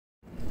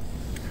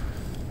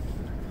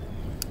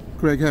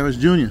Craig Harris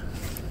Jr.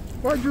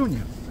 Why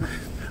Junior?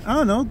 I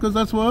don't know, because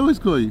that's what I always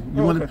call you.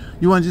 You want okay.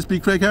 to just be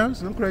Craig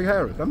Harris? I'm Craig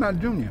Harris. I'm not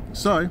Junior.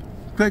 Sorry,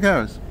 Craig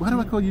Harris. Why do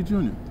I call you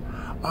Junior?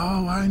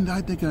 Oh,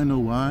 I think I know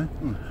why.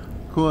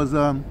 Because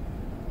for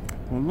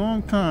a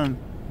long time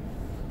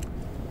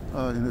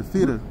in the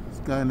theater, this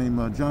guy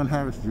named John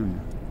Harris Jr.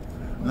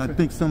 And I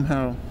think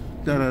somehow,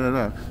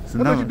 So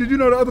now, did you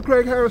know the other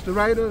Craig Harris, the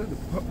writer,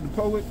 the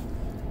poet,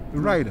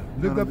 the writer,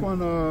 lived up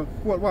on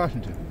Fort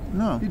Washington?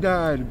 No. He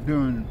died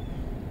during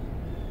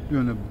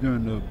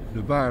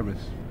the virus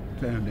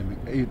pandemic,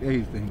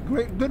 AIDS thing.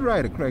 Good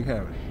writer, Craig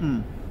Harris.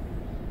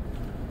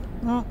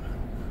 Well,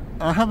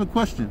 I have a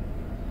question.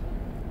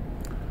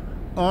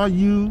 Are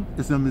you,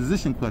 it's a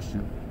musician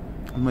question,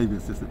 or maybe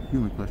it's just a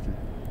human question.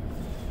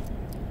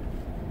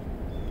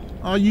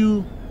 Are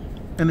you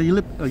a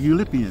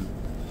Eulipian?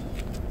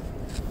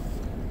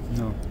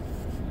 No.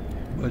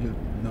 But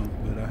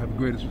I have the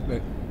greatest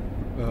respect.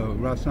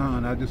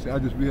 Rasan, I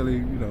just really,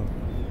 you know,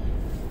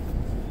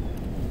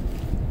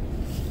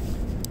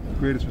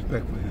 greatest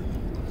respect for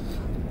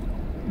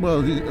him.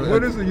 Well,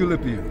 what is a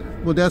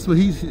Eulipian? Well, that's what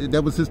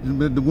that was his,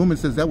 the woman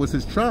says that was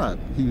his tribe.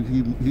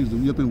 He's a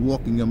Eulipian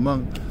walking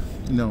among,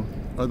 you know,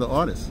 other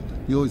artists.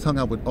 He always hung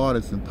out with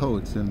artists and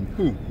poets and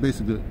who?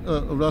 Basically,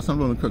 Rasan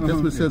Roland Kirk. That's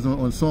what it says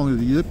on Song of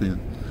the Eulipian.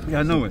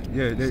 Yeah, I know it.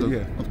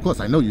 Yeah. Of course,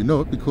 I know you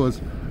know it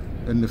because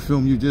in the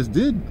film you just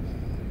did,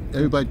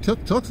 everybody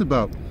talks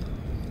about.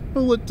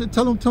 Well,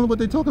 tell them what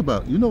they talk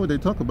about. You know what they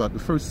talk about. The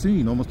first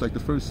scene, almost like the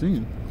first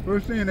scene.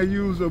 First scene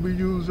we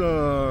use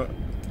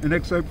an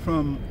excerpt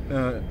from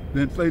The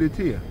Inflated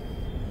Tear,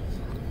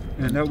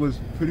 and that was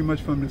pretty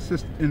much from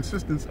the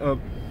insistence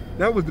of,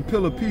 that was the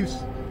pillar piece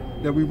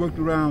that we worked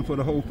around for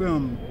the whole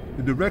film.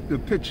 The director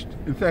pitched,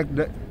 in fact,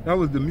 that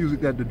was the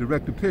music that the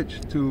director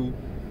pitched to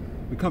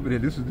the company.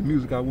 This is the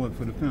music I want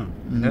for the film.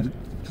 And that's,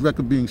 the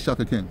record being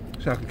Shaka King.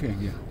 Shaka King,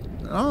 yeah.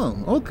 Oh,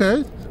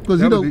 okay.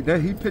 Because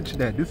he pitched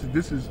that.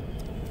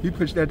 He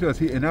pitched that to us.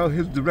 And now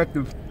his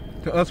directive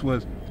to us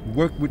was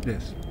work with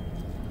this.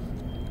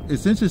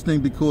 It's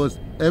interesting because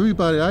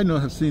everybody I know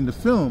have seen the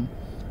film,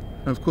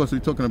 and of course we're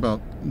talking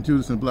about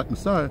Judas and the Black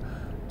Messiah.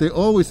 They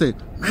always say,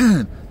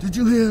 "Man, did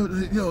you hear?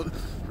 You know,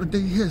 they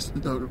hear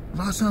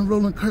Rasan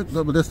Roland Kirk."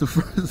 But that's the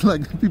first.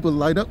 Like people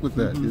light up with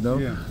that, you know.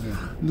 Yeah.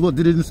 Well,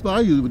 did it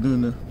inspire you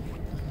doing the?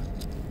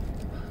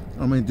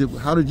 I mean,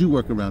 how did you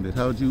work around it?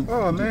 How did you?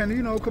 Oh man,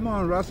 you know, come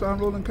on, Rasan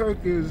Roland Kirk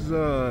is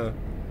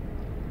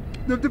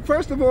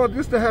first of all,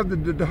 just to have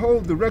the whole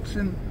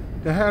direction,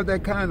 to have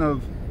that kind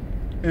of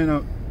in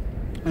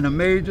a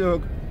major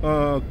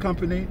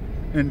company,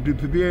 and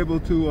to be able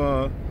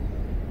to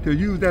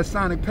use that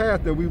sonic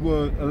path that we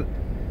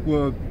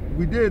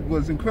did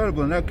was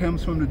incredible, and that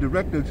comes from the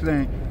director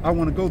saying, "I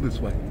want to go this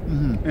way,"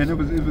 and it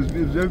was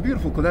very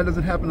beautiful because that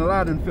doesn't happen a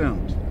lot in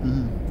films.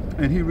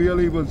 And he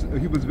really was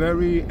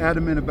very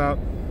adamant about,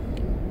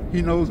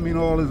 he knows me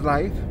all his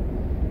life,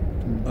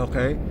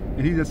 okay,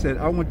 and he just said,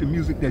 "I want the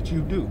music that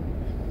you do."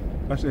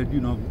 I said,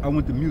 you know, I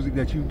want the music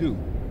that you do.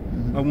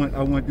 I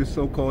want this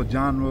so-called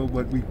genre,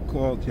 what we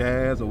call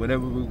jazz or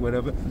whatever.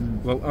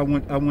 Well, I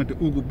want the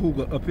ooga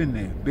booga up in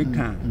there, big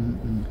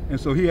time. And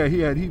so he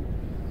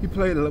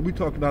played. We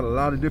talked about a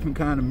lot of different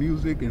kind of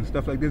music and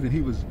stuff like this, and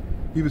he was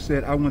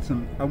said,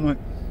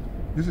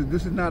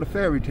 this is not a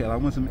fairy tale. I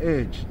want some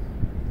edge.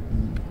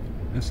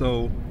 And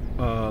so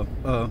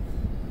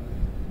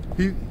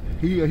he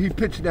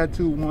pitched that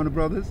to Warner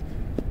Brothers,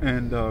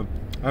 and I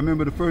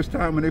remember the first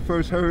time when they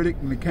first heard it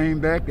and it came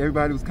back,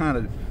 everybody was kind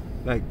of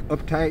like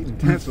uptight and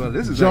tense. Well,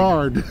 this is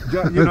jarred,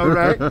 like, you know,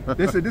 right?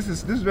 They said this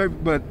is very.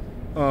 But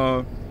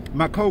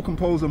my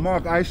co-composer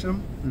Mark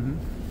Isham,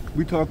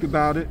 we talked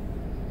about it,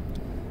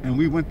 and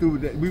we went through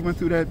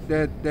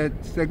that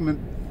segment.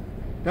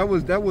 That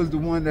was the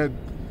one that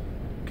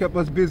kept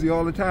us busy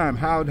all the time.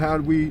 How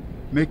do we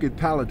make it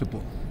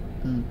palatable?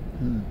 And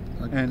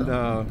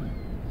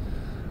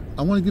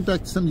I want to get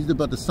back to something you said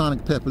about the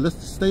sonic path, but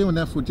let's stay on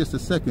that for just a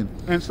second.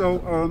 And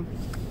so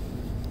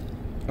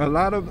a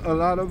lot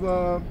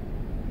of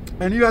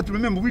and you have to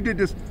remember, we did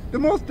this. The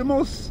most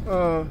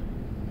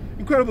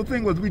incredible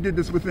thing was we did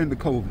this within the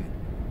COVID.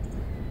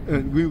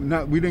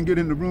 We didn't get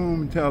in the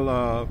room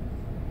until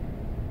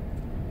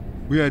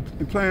we had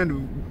planned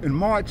in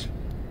March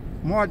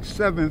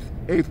 7th,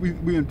 8th.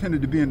 We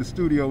intended to be in the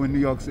studio in New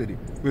York City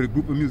with a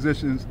group of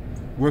musicians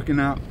working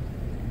out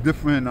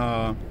different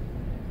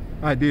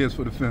ideas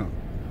for the film.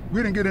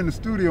 We didn't get in the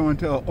studio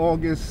until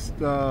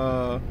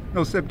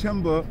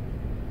September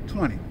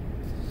 20.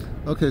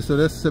 Okay, so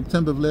that's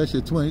September of last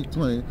year,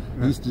 2020.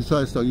 Right.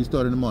 You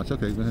started in March.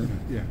 Okay, go ahead.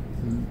 Yeah.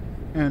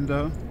 And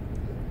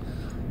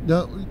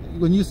now,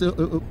 when you say,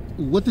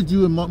 what did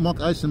you and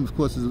Mark Isham, of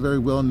course, is a very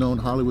well-known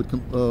Hollywood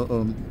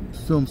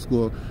film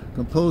score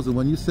composer.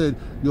 When you said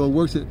your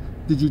works,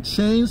 did you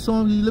change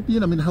Song of the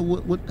Eulipian? I mean,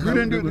 we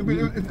didn't do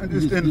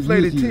it's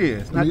Inflated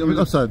Tears.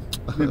 I'm sorry.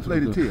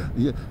 Inflated Tear.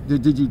 Yeah.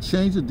 Did you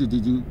change it? Did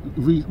you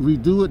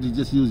redo it? Did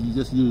you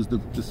just use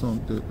the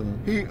song?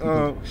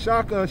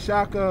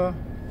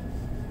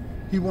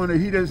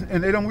 he doesn't,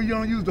 and we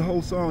don't use the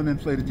whole song and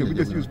play the tape. We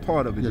just use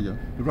part of it, the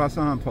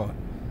Rahsaan part.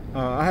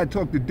 I had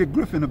talked to Dick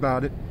Griffin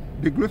about it.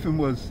 Dick Griffin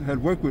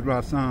had worked with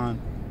Rahsaan,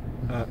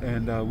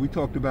 and we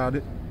talked about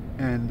it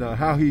and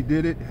how he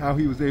did it, how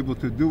he was able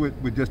to do it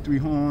with just 3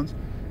 horns.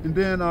 And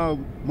then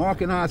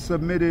Mark and I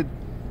submitted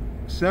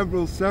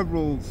several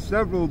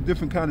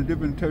different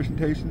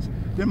interpretations.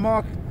 Then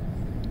Mark,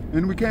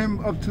 and we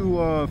came up to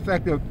the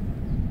fact that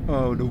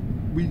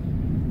we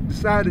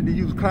decided to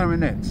use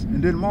clarinets.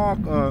 And then Mark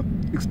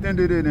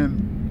extended it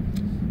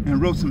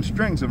and wrote some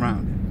strings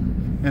around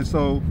it. And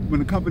so when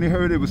the company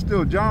heard it, was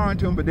still jarring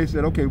to them, but they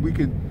said, okay, we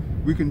can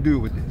deal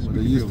with this. Well,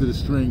 they're used to the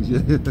strings,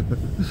 yeah.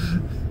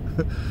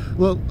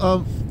 Well,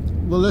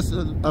 let's.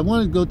 I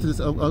want to go to this.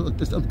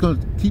 I'm going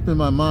to keep in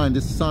my mind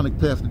this sonic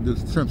path, the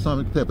term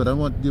sonic path, but I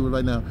want to deal with it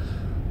right now.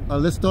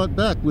 Let's start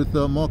back with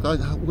Mark.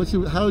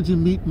 How did you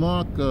meet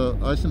Mark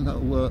Isham?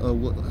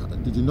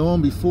 Did you know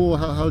him before?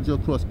 How did you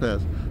cross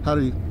paths? How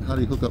did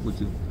he hook up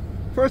with you?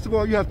 First of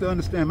all, you have to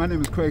understand, my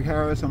name is Craig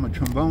Harris. I'm a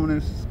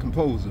trombonist,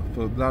 composer.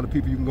 For a lot of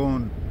people, you can go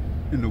on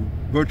in the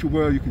virtual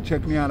world, you can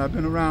check me out. I've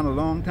been around a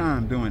long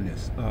time doing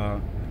this. I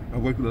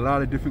work with a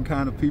lot of different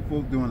kind of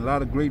people, doing a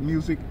lot of great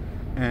music,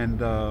 and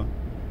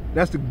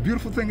that's the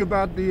beautiful thing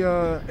about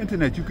the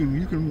internet. You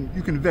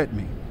can vet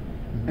me,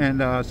 and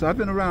so I've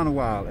been around a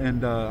while,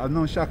 and I've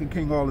known Shaka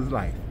King all his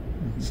life.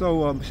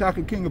 So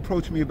Shaka King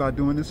approached me about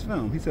doing this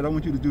film. He said, "I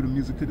want you to do the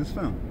music to this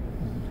film,"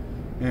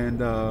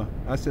 and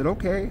I said,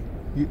 "Okay."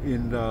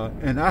 And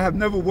I have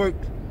never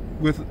worked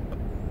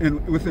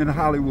within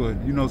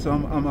Hollywood, you know, so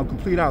I'm a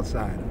complete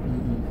outsider.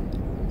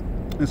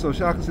 And so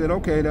Shaka said,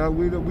 okay, I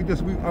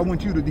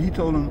want you to, he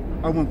told him,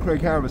 I want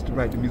Craig Harris to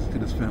write the music to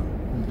this film.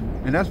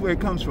 And that's where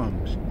it comes from.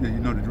 You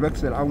know, the director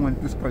said, I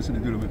want this person to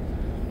do the music.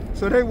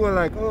 So they were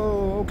like,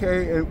 oh,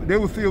 okay. And they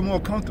would feel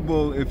more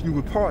comfortable if you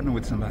would partner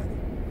with somebody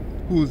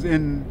who's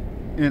in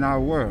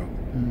our world.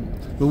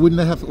 But wouldn't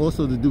that have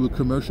also to do with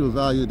commercial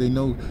value? They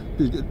know,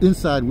 the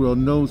inside world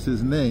knows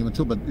his name. I'm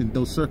talking about in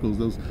those circles,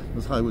 those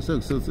Hollywood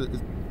circles. So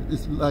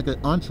it's like an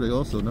entree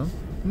also, no?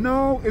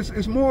 No,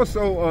 it's more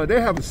so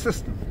they have a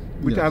system,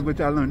 which I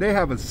learned. They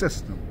have a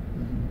system.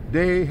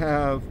 They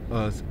have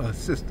a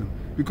system.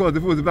 Because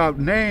if it was about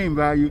name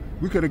value,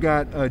 we could have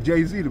got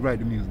Jay-Z to write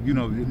the music. You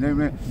know,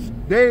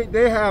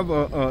 they have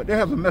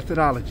a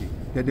methodology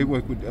that they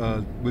work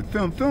with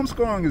film. Film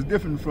scoring is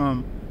different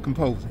from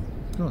composing.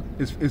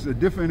 It's a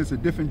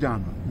different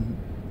genre.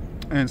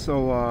 And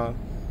so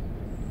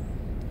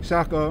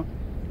Shaka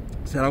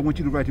said, I want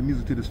you to write the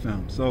music to this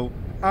film. So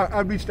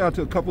I reached out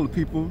to a couple of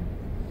people,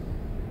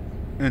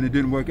 and it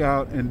didn't work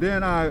out. And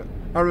then I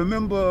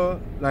remember,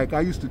 like,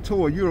 I used to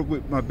tour Europe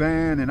with my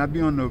band, and I'd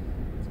be on the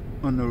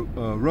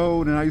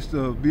road, and I used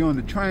to be on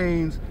the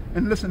trains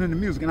and listening to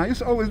music. And I used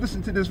to always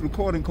listen to this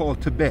recording called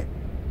Tibet.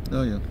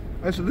 Oh, yeah.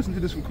 I used to listen to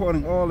this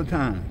recording all the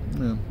time.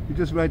 Yeah. You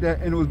just write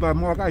that, and it was by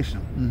Mark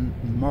Isham.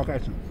 Mark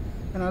Isham.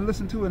 And I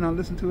listened to it,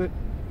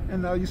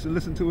 and I used to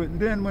listen to it. And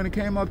then when it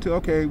came up to,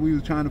 okay, we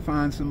was trying to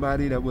find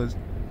somebody that was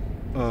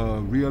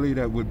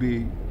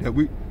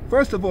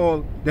first of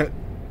all, that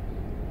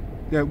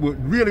would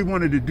really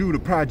wanted to do the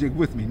project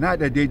with me. Not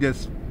that they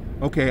just,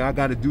 okay, I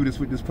got to do this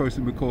with this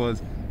person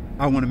because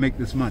I want to make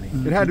this money.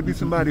 It had to be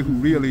somebody who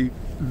really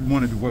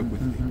wanted to work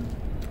with me.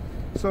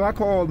 So I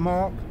called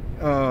Mark.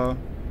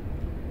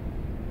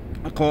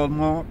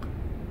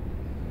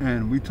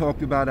 And we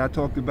talked about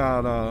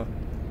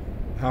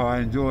how I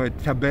enjoyed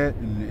Tibet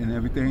and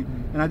everything.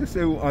 And I just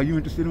said, well, are you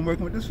interested in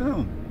working with this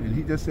film? And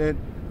he just said,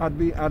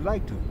 I'd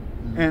like to.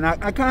 And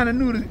I kind of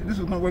knew this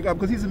was going to work out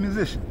because he's a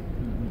musician.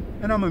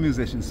 And I'm a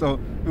musician. So,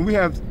 and we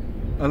have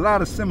a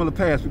lot of similar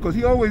paths because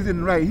he always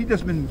didn't write. He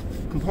just been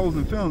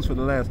composing films for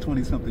the last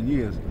 20-something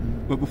years.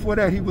 But before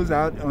that, he was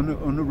out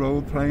on the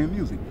road playing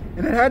music.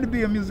 And it had to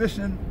be a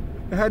musician.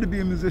 It had to be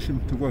a musician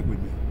to work with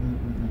me.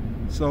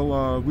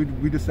 So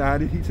we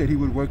decided, he said he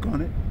would work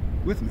on it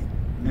with me.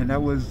 And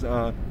that was,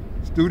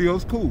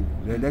 studio's cool.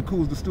 That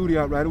cools the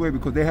studio out right away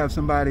because they have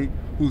somebody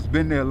who's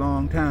been there a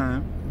long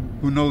time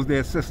who knows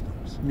their systems.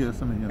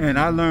 Yes, I mean, And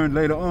I learned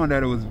later on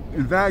that it was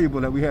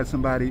invaluable that we had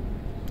somebody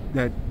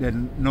that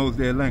knows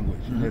their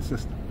language and their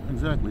system.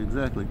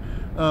 Exactly.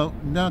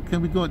 Now,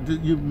 can we go,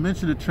 you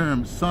mentioned the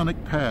term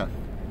sonic path.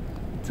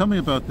 Tell me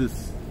about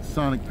this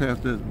sonic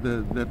path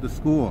that the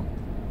score,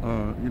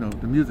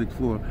 the music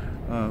for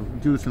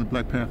Judas and the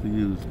Black Panther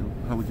used.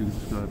 How would you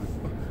describe it?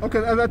 Okay,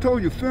 as I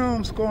told you,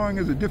 film scoring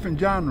is a different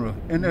genre,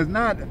 and there's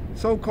not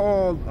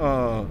so-called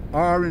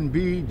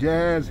R&B,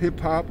 jazz,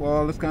 hip-hop,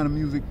 all this kind of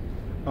music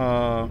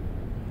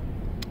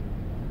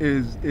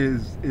is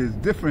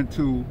different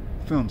to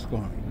film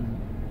scoring.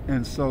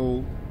 And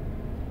so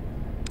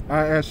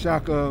I asked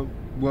Shaka,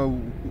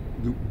 well,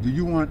 do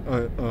you want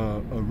a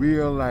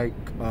real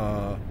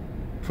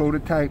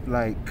prototype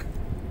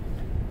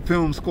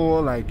film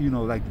score, like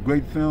the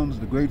great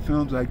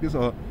films like this?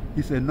 Or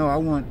he said, no, I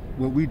want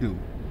what we do.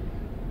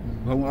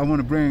 I want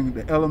to bring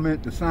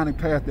the sonic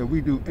path that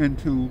we do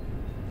into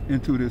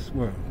this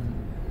world.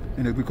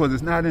 And because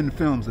it's not in the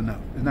films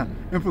enough. It's not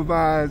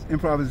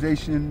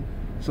improvisation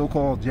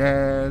so-called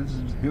jazz,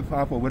 hip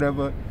hop, or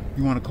whatever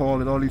you want to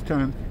call it. All these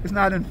terms. It's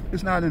not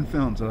in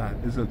films a lot.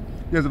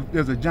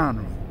 There's a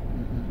genre.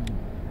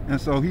 And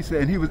so he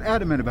said, and he was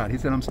adamant about it. He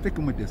said, I'm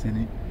sticking with this.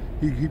 And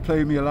he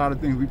played me a lot of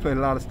things. We played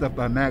a lot of stuff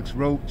by Max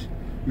Roach.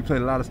 We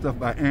played a lot of stuff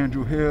by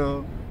Andrew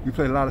Hill. We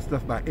played a lot of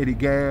stuff by Eddie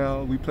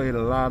Gale. We played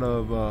a lot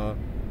of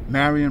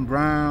Marion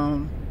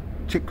Brown,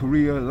 Chick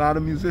Corea. A lot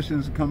of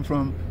musicians come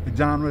from a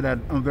genre that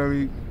I'm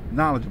very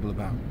knowledgeable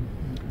about.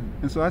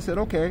 And so I said,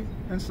 okay.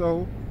 And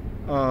so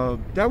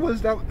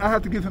that. I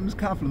have to give him his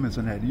compliments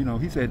on that. You know,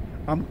 he said,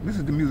 this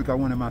is the music I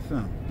want in my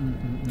film.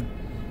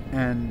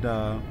 And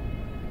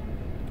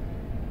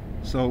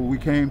so we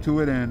came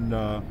to it, and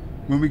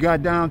when we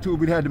got down to it,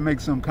 we had to make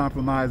some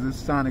compromises,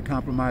 sonic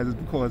compromises,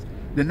 because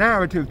the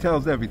narrative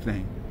tells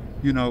everything.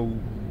 You know,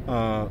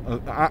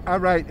 I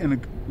write in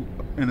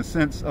a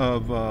sense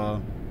of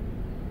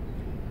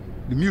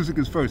the music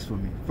is first for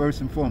me,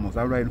 first and foremost.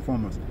 I write and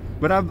foremost.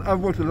 But I've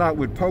worked a lot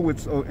with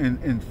poets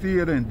in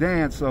theater and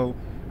dance, so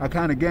I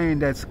kind of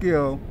gained that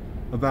skill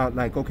about,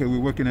 like, okay,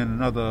 we're working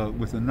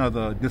with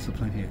another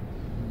discipline here.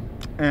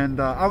 And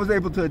I was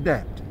able to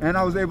adapt. And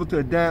I was able to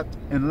adapt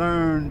and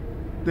learn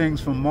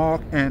things from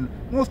Mark, and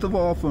most of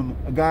all from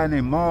a guy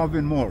named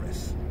Marvin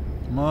Morris.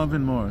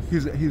 Marvin Morris.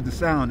 He's the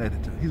sound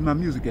editor. He's my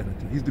music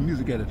editor. He's the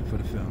music editor for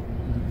the film.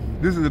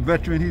 This is a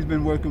veteran. He's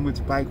been working with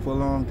Spike for a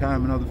long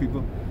time and other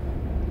people.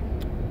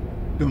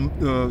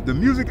 The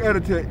music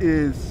editor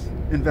is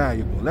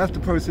invaluable. That's the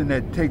person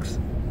that takes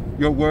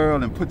your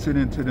world and puts it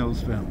into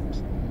those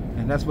films.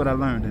 And that's what I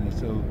learned in it.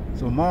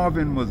 So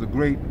Marvin was a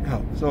great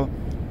help. So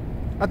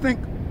I think,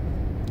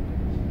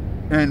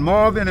 and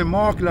Marvin and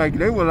Mark, like,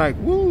 they were like,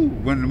 woo,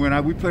 when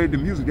we played the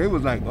music, they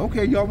was like,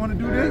 okay, y'all want to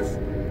do this?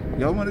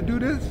 Y'all want to do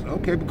this?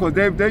 Okay, because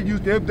they've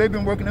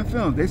been working in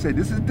films. They said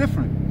this is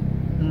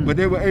different, but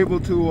they were able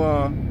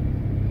to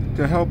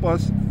help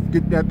us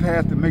get that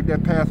path, to make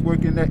that path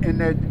work in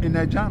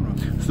that genre.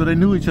 So they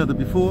knew each other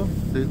before?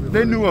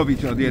 They knew of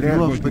each other.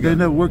 Yeah, but they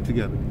never worked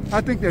together.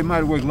 I think they might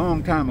have worked a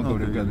long time ago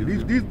together.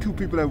 These two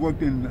people that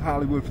worked in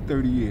Hollywood for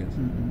 30 years.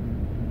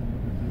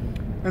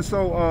 And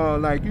so,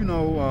 like, you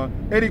know,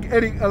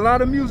 Eddie, a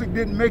lot of music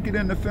didn't make it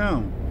in the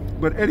film,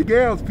 but Eddie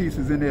Gale's piece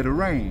is in there, The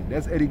Rain.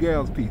 That's Eddie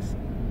Gale's piece.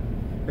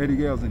 Eddie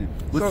Gale's in it.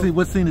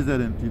 What scene is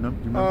that in? Do you know?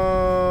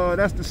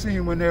 That's the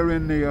scene when they're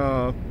in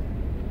the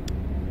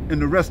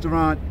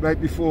restaurant right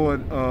before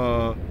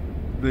the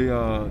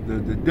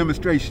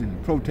demonstration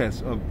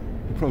protest of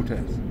the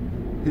protest.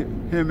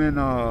 Him and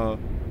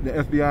the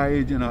FBI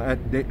agent are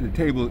at the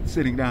table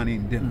sitting down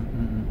eating dinner.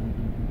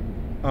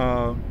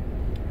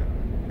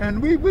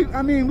 And we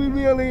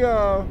really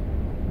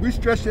we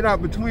stretched it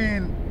out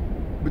between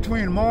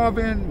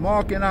Marvin,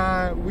 Mark, and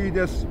I. We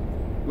just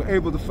were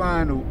able to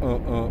find a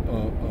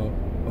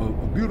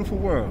beautiful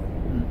world.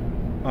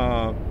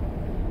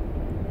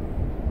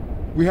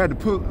 We had to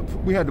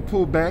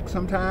pull back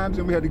sometimes,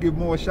 and we had to give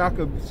more.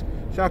 Shaka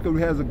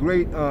has a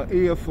great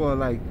ear for,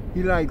 like,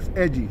 he likes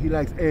edgy. He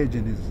likes edge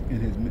in his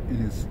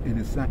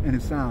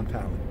sound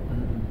palette.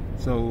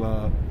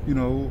 So you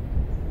know,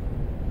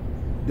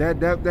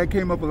 that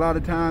came up a lot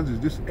of times. Is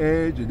this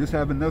edge, or this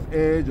have enough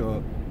edge,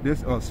 or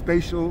this, or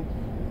spatial?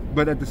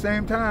 But at the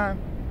same time,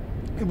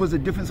 it was a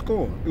different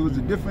score. It was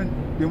a different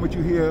than what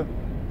you hear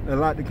a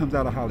lot that comes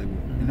out of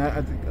Hollywood, and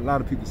I think a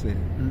lot of people say that.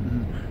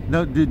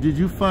 Now, did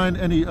you find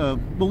any? Well,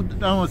 I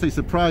don't want to say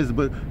surprises,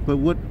 but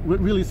what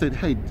really said,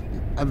 hey,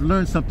 I've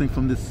learned something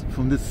from this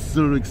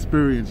sort of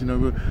experience, you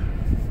know?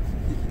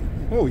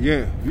 Oh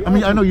yeah. I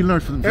mean, I know you learn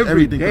from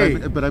everything, day,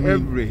 but I mean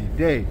every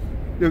day.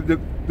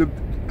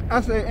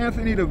 I say,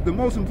 Anthony, the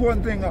most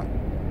important thing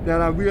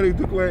that I really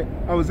took away,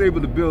 I was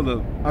able to build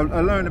I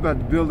learned about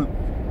the building.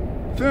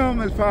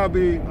 Film is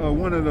probably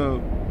one of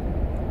the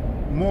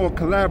more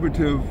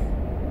collaborative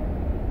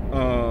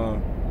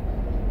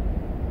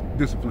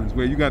disciplines,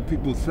 where you got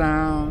people,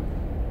 sound,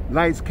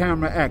 lights,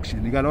 camera,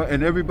 action. You got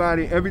and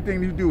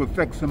everything you do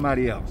affects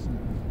somebody else.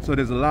 So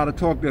there's a lot of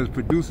talk. There's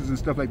producers and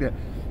stuff like that.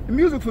 The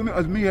music for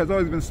me has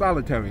always been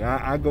solitary.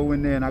 I go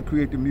in there and I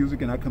create the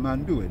music and I come out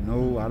and do it.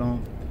 No, I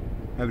don't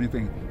have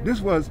anything. This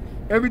was,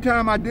 every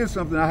time I did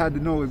something, I had to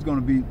know it's going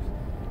to be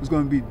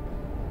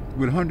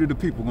with hundreds of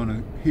people going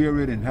to hear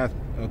it and have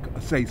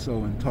a say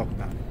so and talk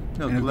about it.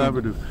 No,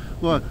 collaborative.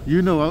 Well,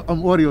 you know,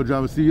 I'm audio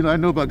drama, so you know I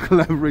know about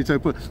collaboration.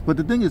 But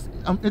the thing is,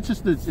 I'm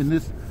interested in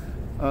this.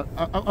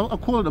 I'll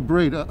call it a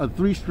braid, a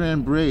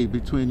three-strand braid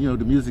between, you know,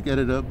 the music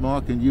editor,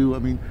 Mark, and you. I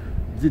mean,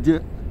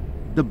 the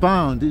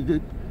bond.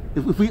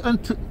 If we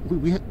do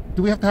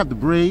we have to have the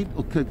braid,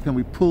 or can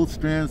we pull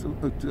strands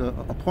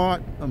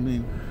apart? I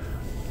mean.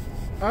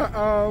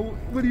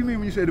 What do you mean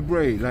when you say the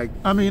braid? Like,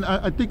 I mean,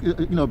 I think,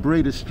 you know,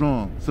 braid is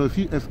strong. So if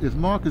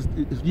Mark, and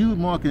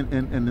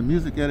the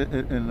music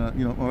editor and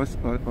you know, are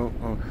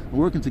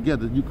working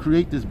together, you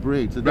create this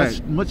braid. So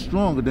that's much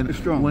stronger than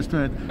one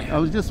strand. I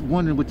was just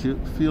wondering what you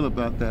feel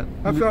about that.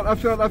 I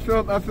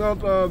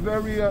felt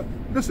very.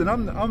 Listen,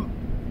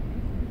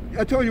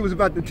 I told you it was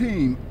about the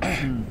team.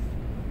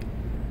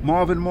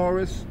 Marvin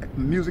Morris,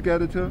 music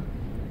editor.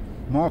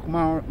 Mark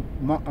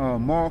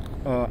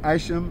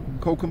Isham,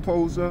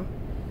 co-composer,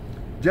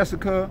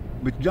 Jessica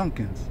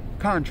McJunkins,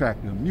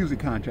 contractor, music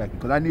contractor,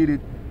 because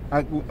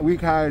we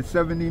hired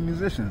 70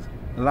 musicians,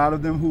 a lot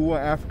of them who were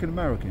African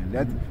American.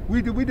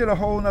 We did a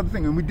whole other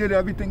thing, and we did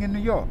everything in New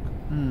York.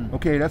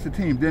 Okay, that's the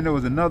team. Then there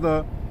was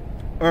another,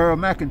 Earl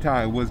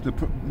McIntyre was the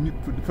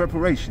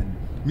preparation,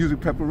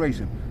 music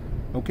preparation.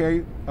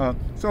 Okay,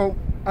 so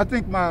I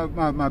think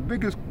my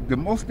biggest, the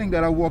most thing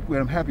that I worked with,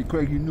 I'm happy,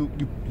 Craig,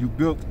 you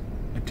built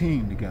a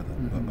team together,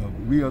 a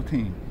real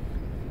team.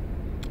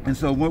 And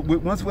so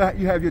once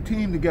you have your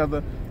team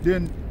together,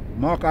 then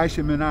Mark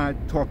Isham and I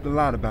talked a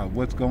lot about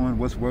what's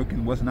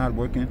working, what's not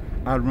working.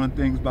 I'd run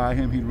things by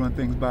him, he'd run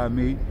things by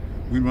me.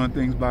 We run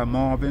things by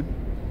Marvin.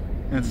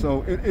 And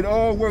so it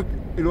all worked.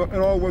 It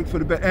all worked for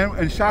the best.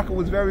 And Shaka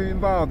was very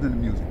involved in the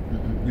music.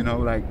 You know,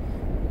 like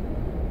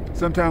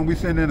sometimes we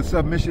send in a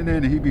submission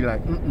in, and he'd be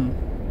like,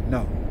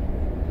 no.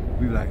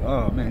 We'd be like,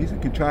 oh man, he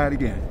said, can try it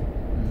again.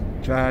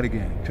 Try it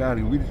again. Try it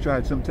again. We just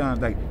tried sometimes,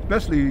 like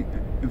especially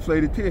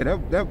Inflated Tear.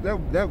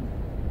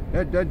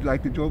 That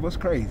like it drove us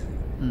crazy.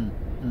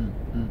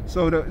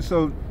 So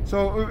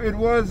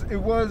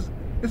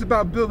it's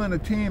about building a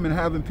team and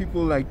having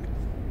people like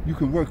you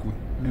can work with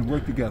and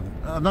work together.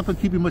 I'm not going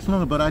to keep you much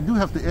longer, but I do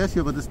have to ask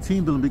you about this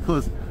team building,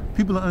 because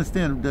people don't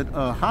understand that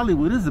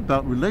Hollywood is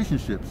about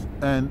relationships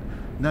and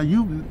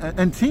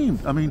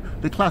teams. I mean,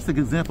 the classic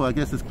example, I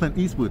guess, is Clint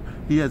Eastwood.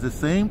 He has the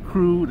same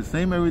crew, the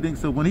same everything.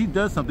 So when he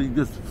does something, he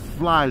just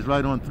flies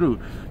right on through.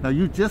 Now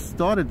you just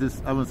started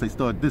this. I wouldn't say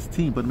started this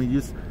team, but I mean,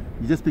 you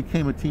just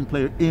became a team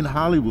player in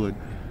Hollywood.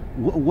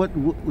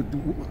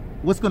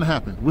 What's going to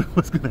happen?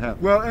 What's going to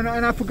happen? Well, and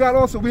I forgot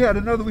also we had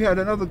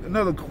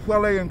another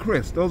Quelle and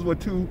Chris. Those were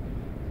two.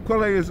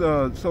 Quelle is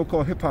a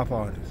so-called hip hop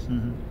artist.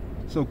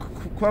 So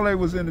Quelle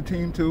was in the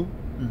team too.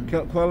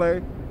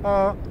 Quelle.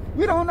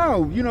 We don't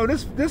know. You know,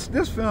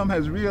 this film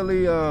has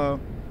really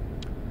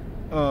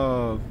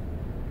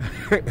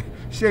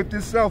shaped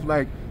itself.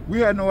 Like we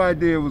had no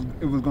idea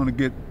it was going to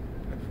get.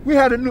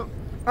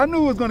 I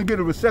knew it was going to get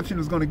a reception it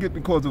was going to get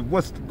because of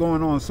what's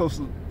going on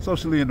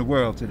socially in the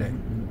world today.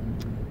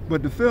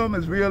 But the film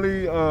is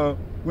really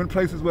went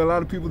places where a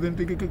lot of people didn't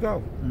think it could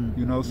go.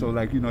 You know, so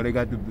like, you know, they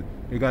got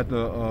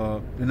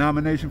the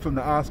nomination from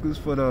the Oscars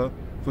for the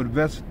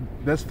best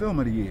film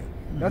of the year.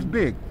 That's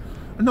big.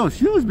 No, it's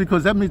huge,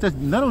 because that means that's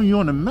not only you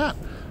on the map.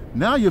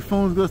 Now your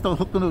phone's gonna start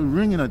hooking up,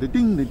 ringing, the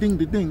ding, the ding,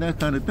 the ding, that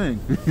kind of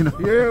thing. You know.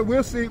 Yeah,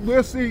 we'll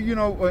see. You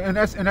know, and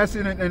that's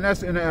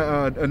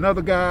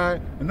another guy,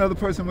 another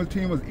person on the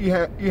team was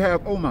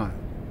Ehab Oman,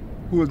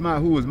 who was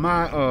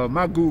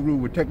my guru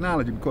with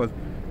technology, because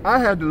I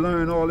had to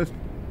learn all this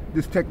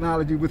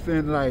technology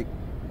within, like,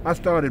 I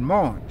started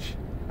March.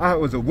 I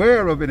was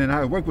aware of it and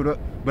I worked with it,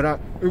 but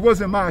it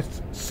wasn't my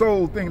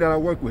sole thing that I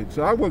worked with.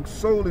 So I worked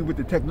solely with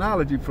the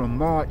technology from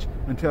March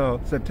until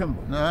September.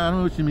 No, I don't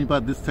know what you mean by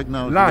this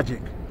technology.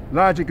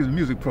 Logic is a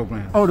music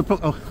program. Okay.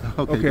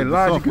 Okay,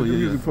 Logic is a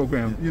music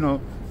program. You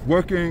know,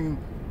 working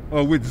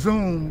with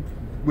Zoom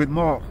with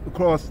Mark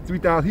across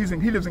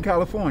 3,000. He lives in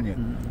California.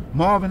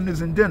 Marvin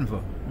lives in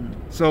Denver.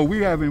 So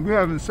we're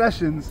having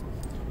sessions,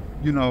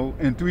 you know,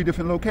 in 3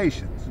 different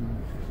locations.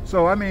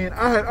 So I mean,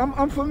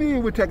 I'm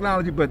familiar with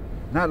technology, but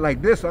not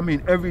like this. I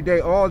mean, every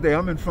day, all day,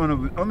 I'm in front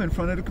of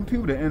the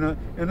computer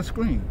and a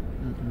screen,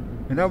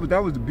 and that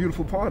was the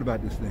beautiful part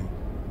about this thing.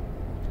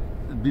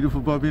 The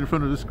beautiful part being in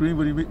front of the screen.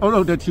 What do you mean? Oh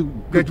no, that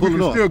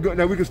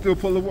we can still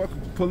pull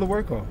the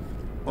work off.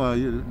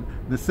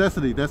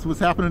 Necessity. That's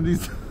what's happening.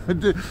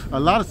 A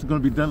lot is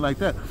going to be done like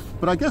that.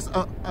 But I guess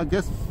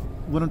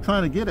what I'm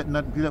trying to get at,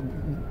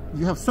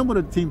 you have somewhat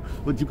of a team,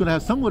 but you're going to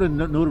have somewhat of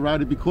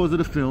notoriety because of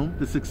the film,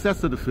 the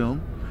success of the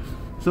film.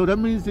 So that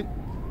means that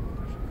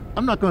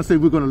I'm not going to say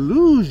we're going to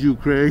lose you,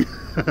 Craig,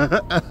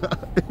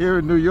 here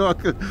in New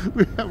York.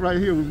 We have right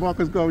here with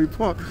Marcus Garvey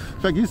Park. In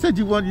fact, you said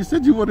you want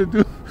to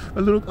do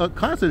a little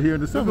concert here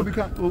in the summer. Do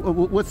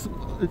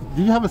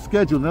you have a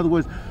schedule? In other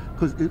words,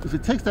 because if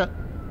it takes that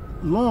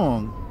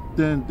long,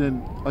 then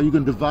are you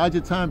going to divide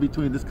your time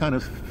between this kind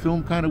of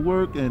film kind of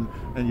work and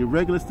your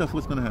regular stuff?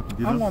 What's going to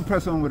happen? I'm going to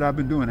press on what I've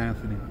been doing,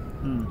 Anthony.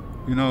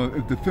 You know,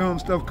 if the film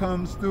stuff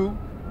comes through,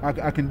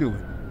 I can do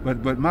it.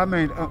 But my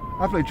main,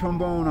 I play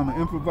trombone. I'm an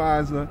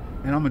improviser,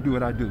 and I'm gonna do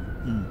what I do.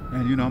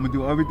 And you know, I'm gonna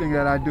do everything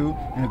that I do.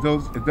 And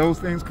if those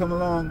things come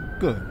along,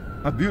 good.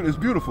 It's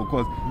beautiful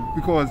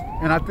because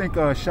and I think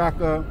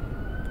Shaka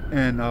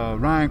and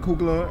Ryan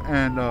Coogler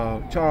and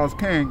Charles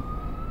King,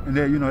 and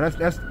you know,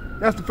 that's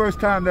the first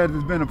time that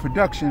there's been a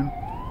production,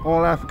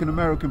 all African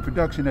American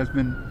production, that's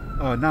been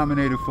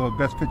nominated for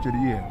Best Picture of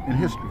the Year in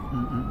history.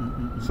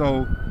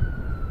 So,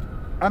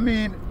 I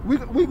mean,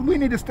 we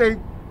need to stay,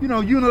 you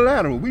know,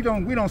 unilateral. We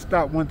don't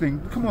stop one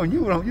thing. Come on,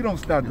 you don't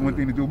stop one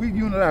thing to do. We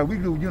unilateral. We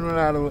do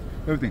unilateral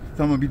everything.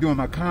 So I'm gonna be doing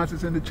my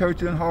concerts in the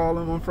church in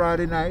Harlem on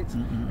Friday nights.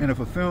 And if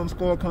a film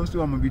score comes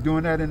through, I'm gonna be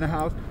doing that in the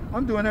house.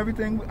 I'm doing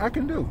everything I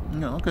can do.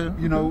 Yeah, okay.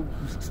 You know,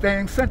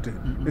 staying centered.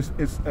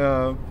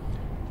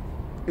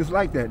 It's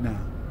like that now.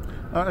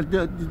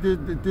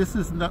 This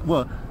is not,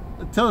 well,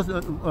 tell us,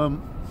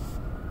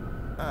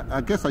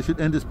 I guess I should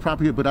end this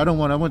proper here, but I don't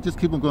want. I want to just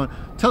keep on going.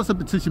 Tell us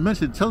about, since you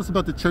mentioned, tell us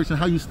about the church and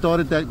how you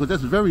started that, because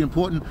that's very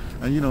important.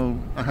 And you know,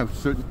 I have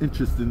certain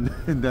interest in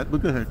that.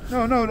 But go ahead.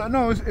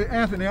 No.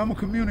 Anthony, I'm a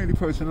community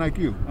person like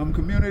you. I'm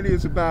community.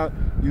 It's about,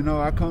 you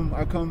know, I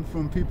come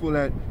from people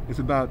that it's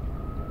about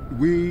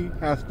we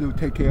have to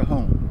take care of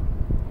home.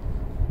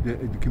 The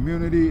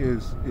community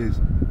is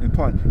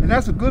important, and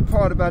that's a good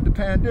part about the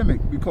pandemic,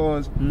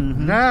 because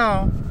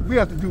now we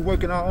have to do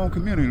work in our own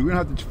community. We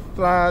don't have to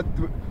fly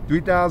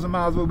 3,000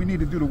 miles away. We need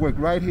to do the work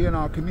right here in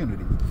our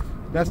community.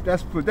 That's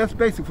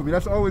basic for me.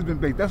 That's always been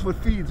basic. That's what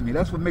feeds me.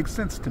 That's what makes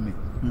sense to me.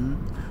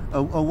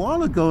 A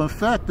while ago, in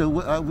fact,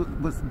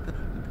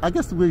 I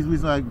guess the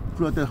reason I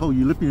brought that whole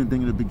European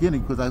thing in the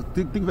beginning, because I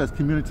think of it as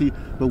community,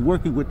 but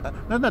working with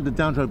not the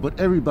downtrodden, but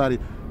everybody.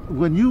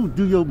 When you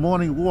do your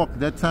morning walk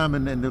that time,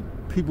 and the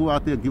people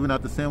out there giving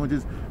out the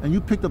sandwiches, and you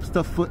picked up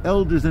stuff for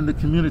elders in the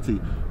community,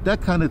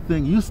 that kind of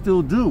thing, you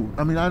still do.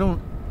 I mean,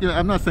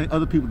 I'm not saying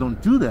other people don't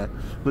do that,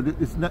 but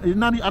it's not.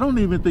 I don't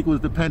even think it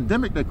was the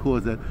pandemic that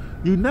caused that.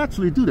 You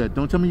naturally do that,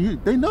 don't you? I mean,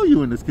 they know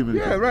you in this community.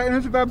 Yeah, right. And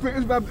it's about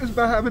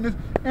having this.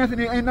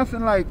 Anthony, ain't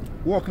nothing like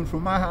walking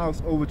from my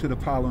house over to the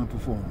Apollo and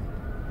performing.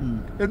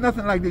 There's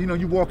nothing like that. You know,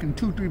 you walking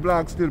 2-3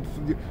 blocks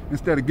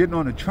instead of getting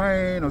on a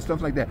train or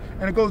stuff like that.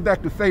 And it goes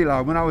back to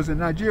Fela. When I was in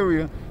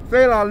Nigeria,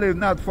 Fela lived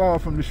not far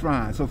from the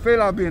shrine. So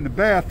Fela be in the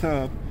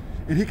bathtub,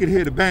 and he could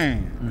hear the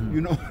band.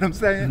 You know what I'm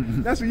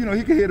saying? That's what, you know,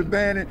 he could hear the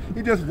band, and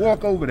he just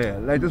walk over there,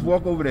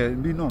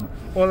 and be normal.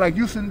 Or like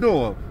Youssou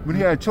N'Dour, when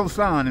he had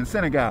Chosan in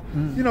Senegal.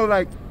 You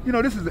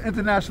know, this is an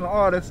international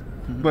artist,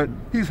 but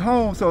he's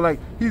home, so like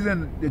he's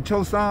in the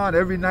Chosan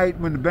every night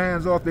when the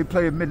band's off. They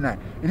play at midnight,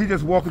 and he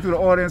just walking through the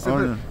audience,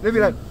 and they be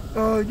like,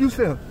 you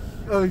saw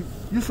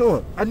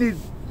it. I need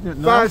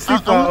 5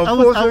 seats.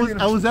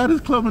 I was at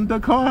his club in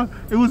Dakar.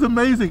 It was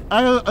amazing. It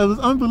was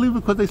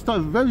unbelievable, because they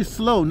started very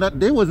slow.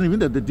 They wasn't even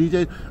there. The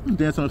DJ, I'm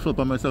dancing on the floor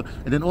by myself,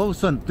 and then all of a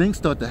sudden things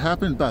start to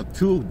happen about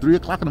 2-3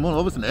 o'clock in the morning.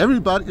 All of a sudden,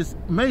 everybody is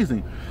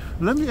amazing.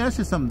 Let me ask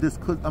you something.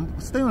 Because I'm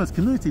staying on this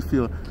community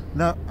field.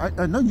 Now,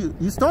 I know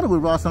you started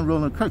with Ross and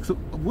Roland Kirk. So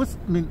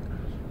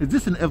is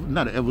this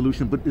not an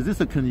evolution, but is this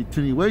a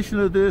continuation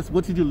of this?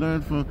 What did you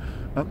learn from?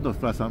 I'm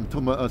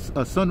talking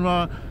about Sun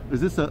Ra.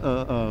 Is this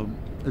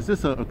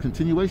a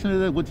continuation of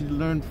that? What did you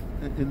learn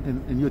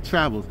in your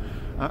travels?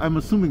 I'm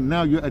assuming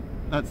now you're at,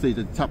 not say at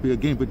the top of your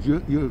game, but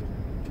you're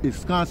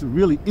ensconced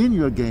really in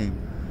your game.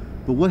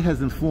 But what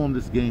has informed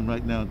this game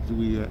right now?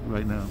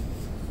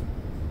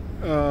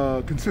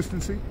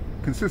 Consistency.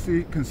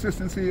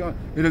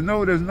 There's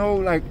no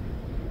like.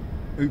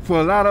 For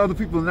a lot of other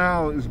people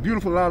now, it's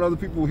beautiful. A lot of other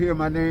people hear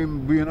my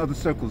name be in other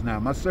circles now.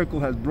 My circle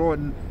has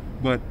broadened,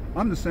 but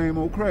I'm the same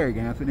old Craig,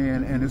 Anthony,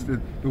 and it's the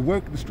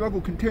work, the struggle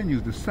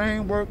continues. The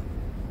same work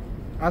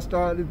I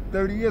started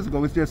 30 years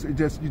ago. You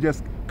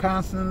just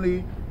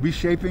constantly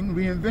reshaping,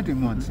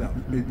 reinventing oneself.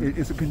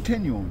 It's a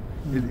continuum.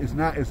 It's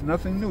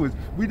nothing new.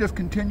 We just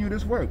continue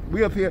this work.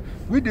 We up here.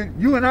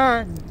 You and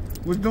I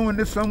was doing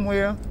this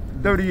somewhere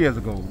 30 years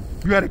ago.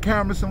 You had a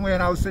camera somewhere,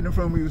 and I was sitting in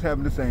front of me, we was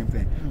having the same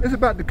thing. It's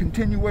about the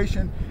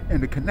continuation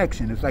and the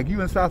connection. It's like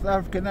you in South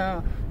Africa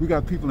now, we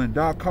got people in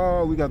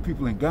Dakar, we got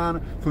people in Ghana.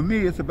 For me,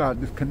 it's about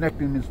just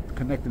connecting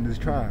these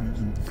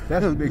tribes.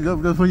 That's a big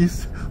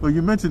when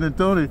you mentioned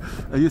Anthony,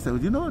 you said,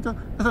 well, you know what? I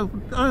said,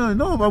 I don't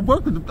know. I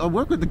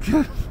worked with the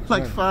kid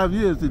like 5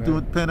 years to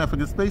do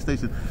Pan-African Space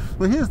Station.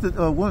 But here's the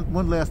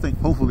one last thing,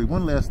 hopefully,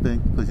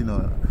 because, you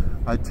know,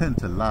 I tend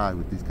to lie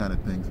with these kind of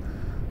things.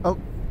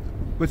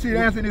 But see,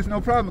 Anthony, it's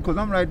no problem, because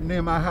I'm right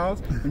near my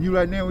house, and you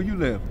right near where you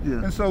live.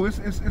 Yeah. And so it's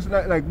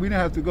like we didn't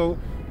have to go.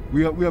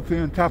 We up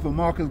here on top of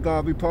Marcus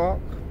Garvey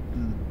Park.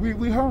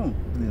 We home.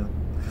 Yeah.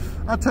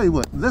 I'll tell you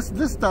what. Let's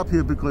stop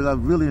here, because I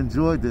really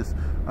enjoyed this.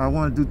 I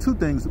want to do 2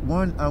 things.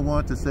 One, I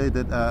want to say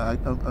that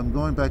I'm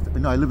going back.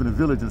 I live in a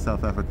village in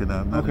South Africa now.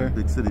 I'm not in a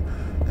big city,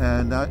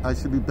 and I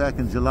should be back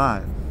in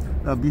July.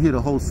 I'll be here the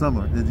whole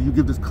summer. And you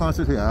give this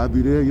concert here, I'll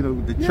be there. You know,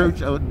 the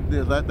church out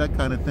there, that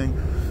kind of thing.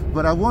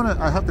 But I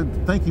have to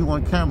thank you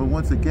on camera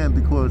once again,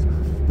 because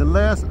the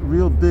last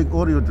real big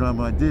audio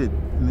drama I did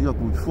in New York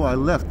before I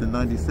left in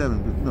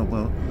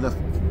 '97, left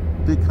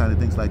big kind of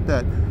things like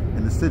that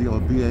in the city,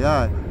 or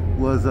BAI,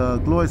 was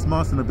Glorious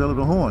Monster and the Bell of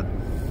the Horn.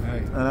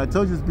 Right. And I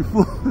told you this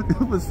before,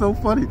 it was so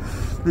funny,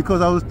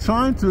 because I was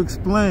trying to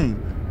explain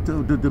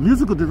to the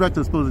musical director,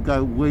 was supposed to be guy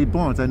Wade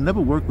Barnes. I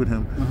never worked with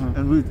him,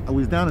 and I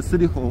was down at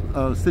City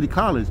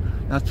College,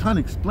 and I was trying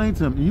to explain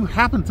to him, and you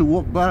happened to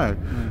walk by,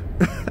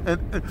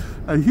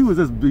 and he was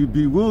just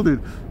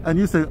bewildered, and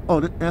you say,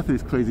 oh,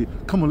 Anthony's crazy,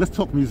 come on, let's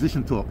talk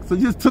musician talk. So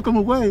you just took him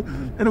away,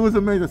 and it was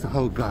amazing. I said,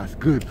 oh gosh,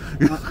 good.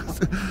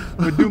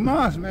 But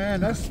Dumas,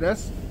 man, that's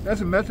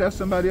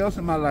somebody else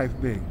in my life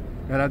big,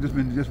 that I've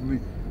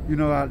you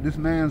know, this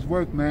man's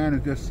work, man,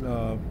 is just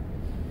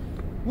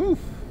woof.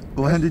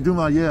 Well, Henry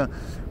Dumas, yeah.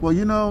 Well,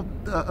 you know,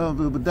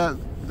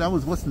 that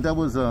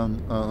was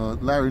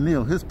Larry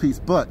Neal, his piece.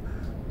 But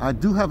I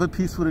do have a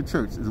piece for the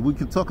church. We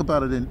can talk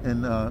about it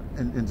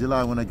in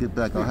July when I get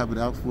back. I'll have it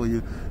out for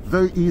you.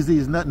 Very easy.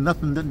 It's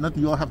nothing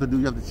you all have to do.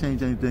 You have to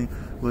change anything.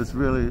 But it's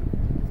really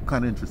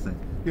kind of interesting.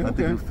 Yeah, I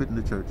think it would fit in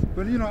the church.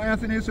 But you know,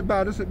 Anthony, it's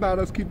about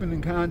us keeping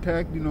in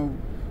contact. You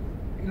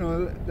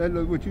know, that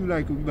what you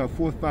like about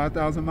 4,000 or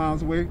 5,000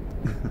 miles away.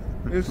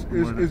 It's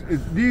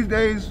these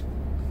days,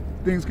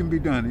 things can be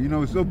done. You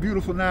know, it's so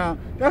beautiful now.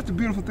 That's the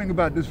beautiful thing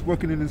about this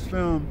working in this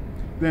film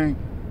thing.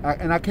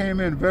 And I came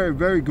in very,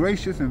 very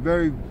gracious and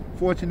very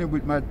fortunate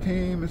with my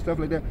team and stuff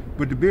like that.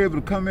 But to be able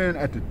to come in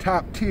at the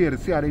top tier to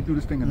see how they do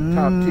this thing in the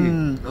top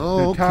tier.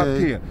 Oh, the top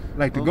tier.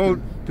 Like to go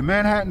to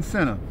Manhattan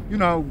Center. You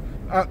know,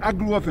 I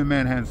grew up in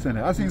Manhattan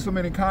Center. I've seen so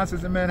many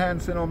concerts in Manhattan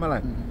Center all my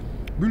life.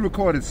 We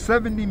recorded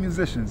 70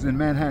 musicians in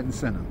Manhattan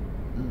Center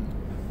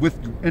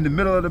in the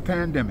middle of the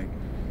pandemic.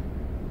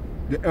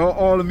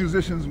 All the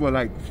musicians were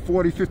like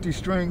 40, 50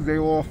 strings. They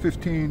were all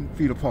 15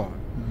 feet apart.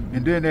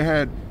 And then they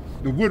had,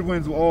 the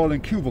woodwinds were all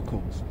in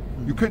cubicles.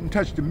 You couldn't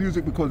touch the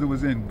music because it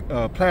was in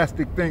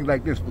plastic things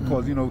like this,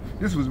 because you know,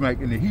 this was like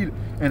in the heat.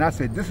 And I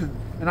said,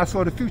 and I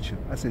saw the future.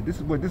 I said, this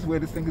is where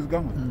this thing is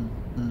going.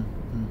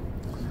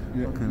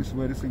 Yeah, this is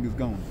where this thing is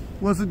going.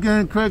 Once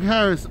again, Craig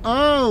Harris.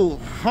 Oh,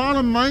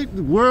 Harlemite,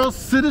 world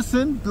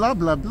citizen, blah,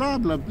 blah, blah,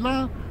 blah,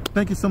 blah.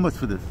 Thank you so much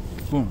for this.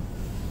 Boom.